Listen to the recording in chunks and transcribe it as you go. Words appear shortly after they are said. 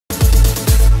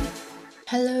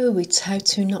Hello, it's How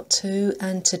To Not To,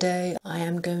 and today I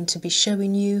am going to be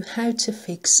showing you how to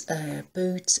fix a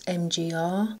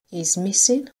Bootmgr is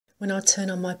missing. When I turn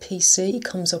on my PC, it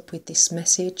comes up with this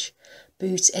message: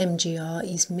 Bootmgr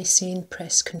is missing,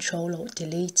 press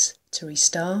Ctrl-Alt-Delete to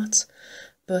restart.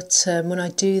 But when I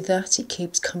do that, it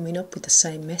keeps coming up with the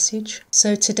same message.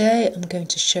 So today I'm going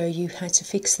to show you how to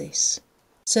fix this.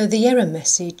 So the error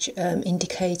message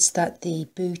indicates that the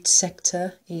boot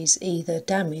sector is either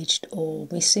damaged or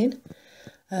missing.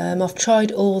 I've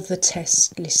tried all the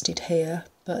tests listed here,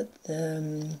 but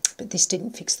this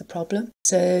didn't fix the problem.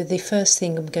 So the first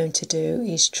thing I'm going to do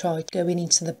is try going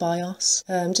into the BIOS,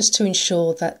 just to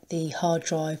ensure that the hard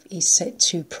drive is set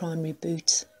to primary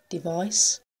boot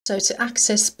device. So to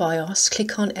access BIOS,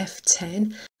 click on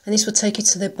F10, and this will take you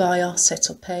to the BIOS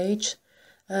setup page.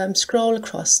 Scroll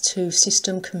across to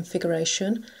System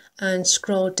Configuration and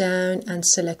scroll down and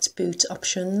select Boot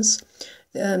Options.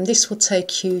 This will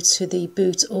take you to the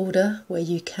boot order, where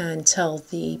you can tell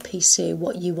the PC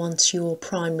what you want your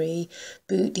primary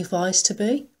boot device to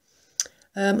be.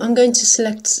 I'm going to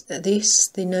select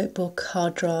the notebook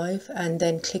hard drive, and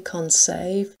then click on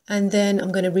Save, and then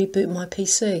I'm going to reboot my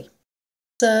PC.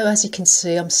 So as you can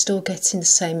see, I'm still getting the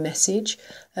same message.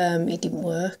 It didn't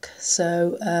work,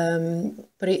 so I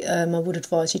would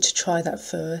advise you to try that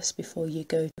first before you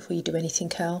do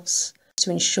anything else, to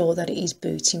ensure that it is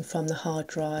booting from the hard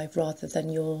drive rather than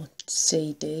your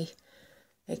CD,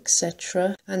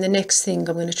 etc. And the next thing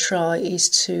I'm going to try is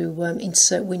to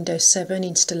insert Windows 7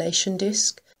 installation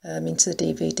disk into the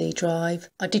DVD drive.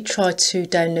 I did try to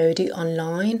download it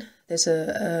online. There's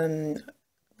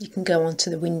you can go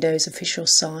onto the Windows official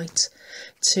site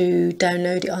to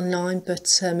download it online,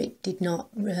 but it did not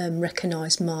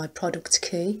recognise my product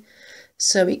key,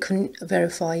 so it couldn't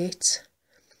verify it.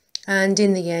 And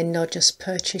in the end, I just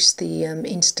purchased the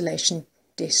installation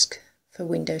disk for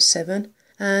Windows 7,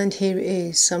 and here it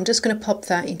is. So I'm just going to pop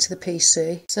that into the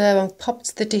PC. So I've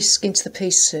popped the disk into the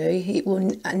PC. It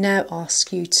will now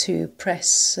ask you to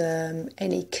press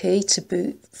any key to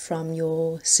boot from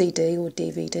your CD or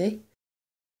DVD.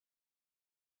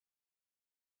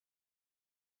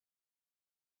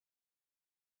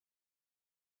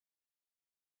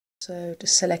 So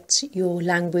just select your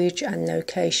language and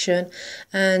location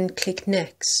and click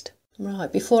Next.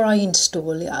 Right, before I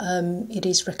install it, it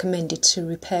is recommended to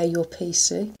repair your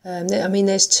PC.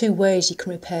 There's two ways you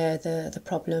can repair the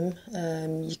problem.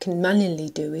 You can manually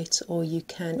do it, or you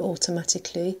can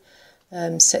automatically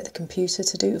set the computer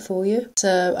to do it for you.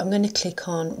 So I'm going to click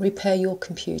on Repair Your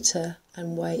Computer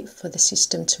and wait for the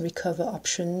system to recover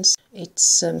options.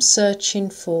 It's searching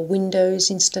for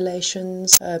Windows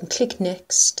installations. Click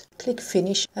Next, click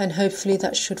Finish, and hopefully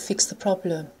that should fix the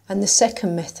problem. And the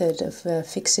second method of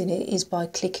fixing it is by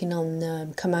clicking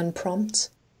on Command Prompt.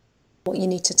 What you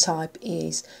need to type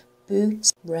is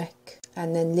bootmgr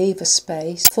and then leave a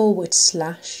space /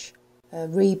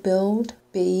 rebuild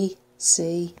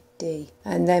BCD,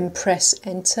 and then press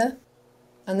Enter,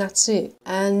 and that's it.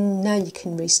 And now you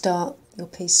can restart your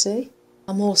PC.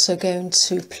 I'm also going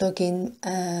to plug in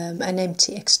an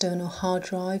empty external hard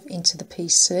drive into the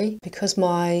PC. Because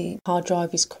my hard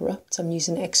drive is corrupt, I'm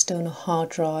using an external hard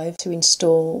drive to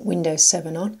install Windows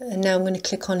 7 on. And now I'm going to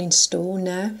click on Install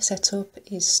Now. Setup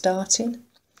is starting.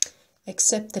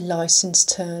 Accept the license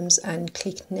terms and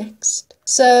click Next.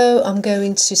 So I'm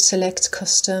going to select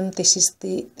Custom. This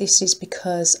is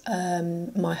because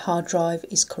my hard drive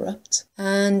is corrupt,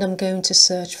 and I'm going to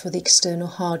search for the external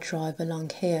hard drive along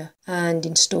here and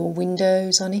install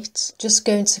Windows on it. Just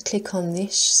going to click on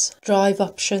this. Drive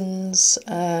options.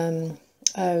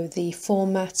 The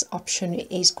format option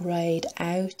is grayed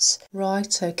out.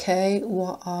 Right, okay,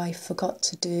 what I forgot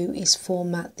to do is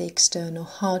format the external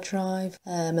hard drive,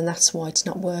 and that's why it's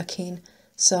not working.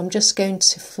 So I'm just going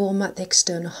to format the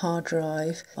external hard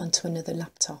drive onto another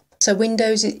laptop. So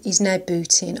Windows is now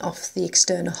booting off the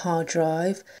external hard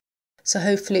drive, so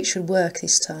hopefully it should work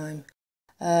this time.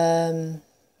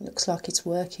 Looks like it's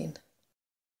working,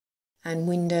 and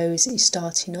Windows is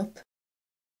starting up.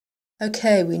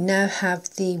 Okay, we now have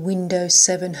the Windows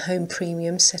 7 Home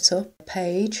Premium setup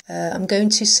page. I'm going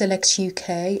to select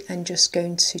UK and just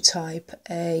going to type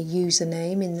a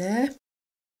username in there.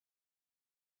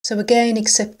 So again,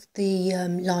 accept the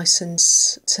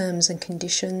license terms and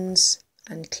conditions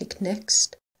and click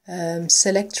Next.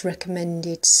 Select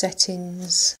recommended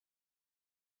settings.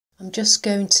 I'm just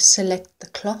going to select the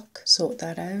clock, sort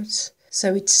that out.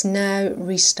 So it's now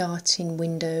restarting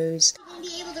Windows. Will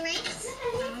you be able to race?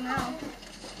 I don't know.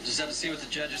 We'll just have to see what the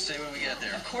judges say when we get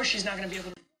there. Of course she's not going to be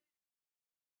able to.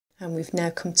 And we've now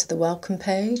come to the welcome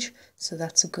page, so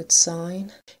that's a good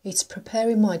sign. It's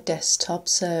preparing my desktop,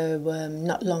 so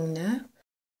not long now.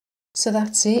 So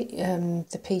that's it,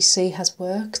 the PC has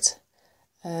worked,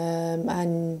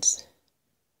 and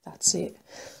that's it.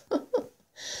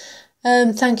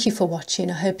 Thank you for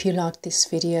watching. I hope you liked this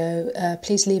video.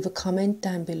 Please leave a comment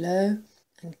down below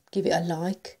and give it a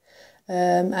like,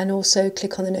 and also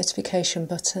click on the notification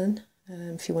button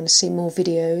if you want to see more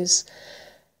videos.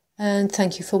 And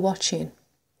thank you for watching.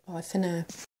 Bye for now.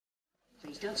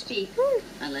 Please don't speak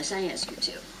unless I ask you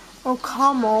to. Oh,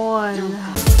 come on.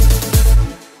 No.